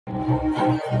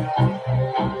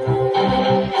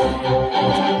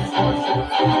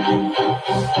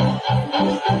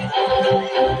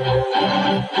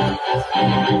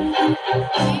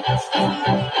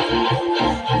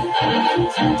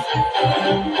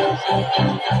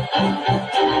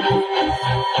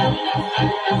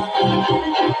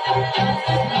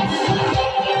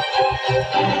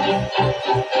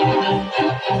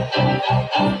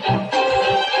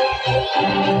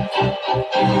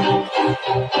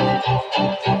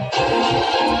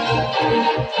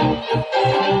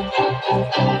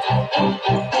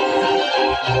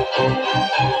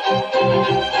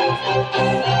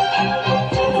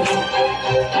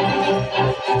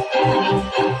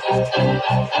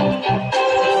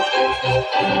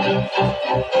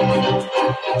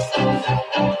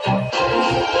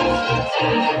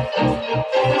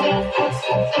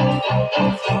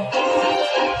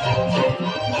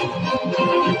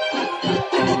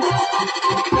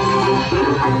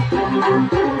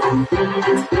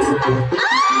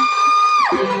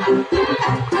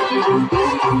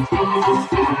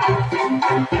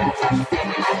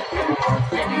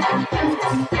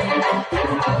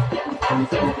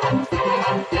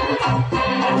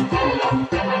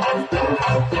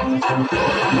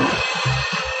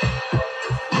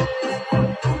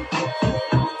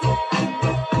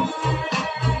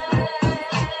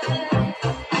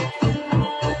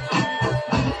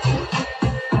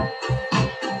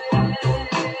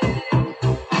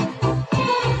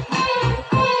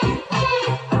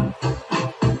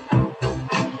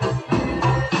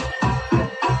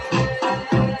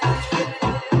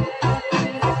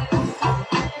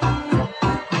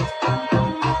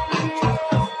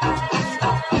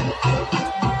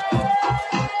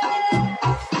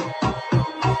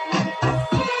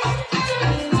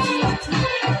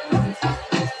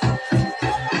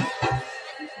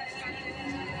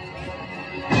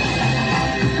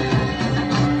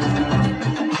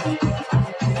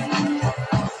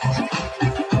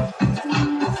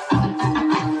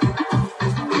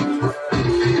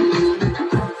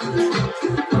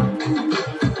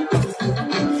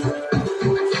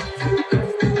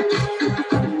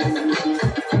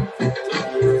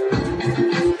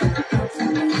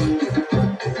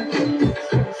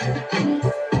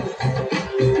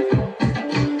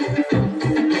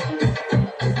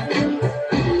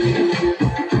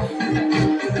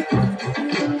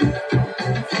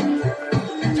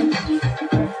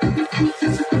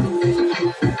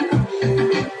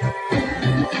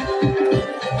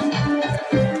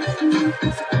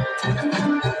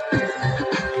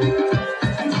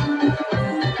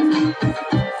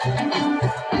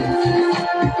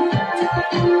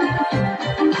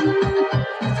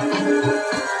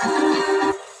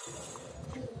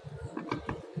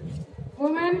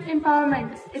Women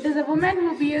empowerment. It is a woman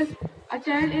who bears a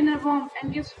child in her womb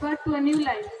and gives birth to a new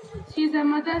life. She is a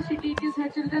mother. She teaches her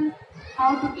children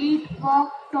how to eat,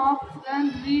 walk, talk,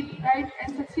 learn, read, write,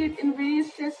 and succeed in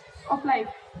various tests of life.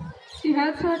 She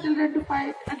helps her children to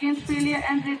fight against failure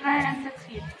and retry and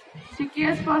succeed. She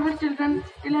cares for her children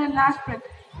till her last breath.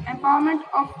 Empowerment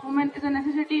of women is a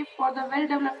necessity for the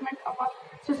well-development of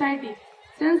a society,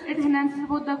 since it enhances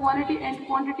both the quality and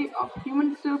quantity of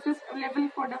human resources available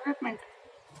for development.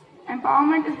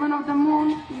 Empowerment is one of the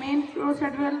main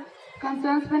procedural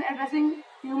concerns when addressing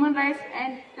human rights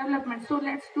and development. So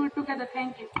let's do it together.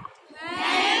 Thank you.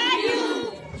 Thank you.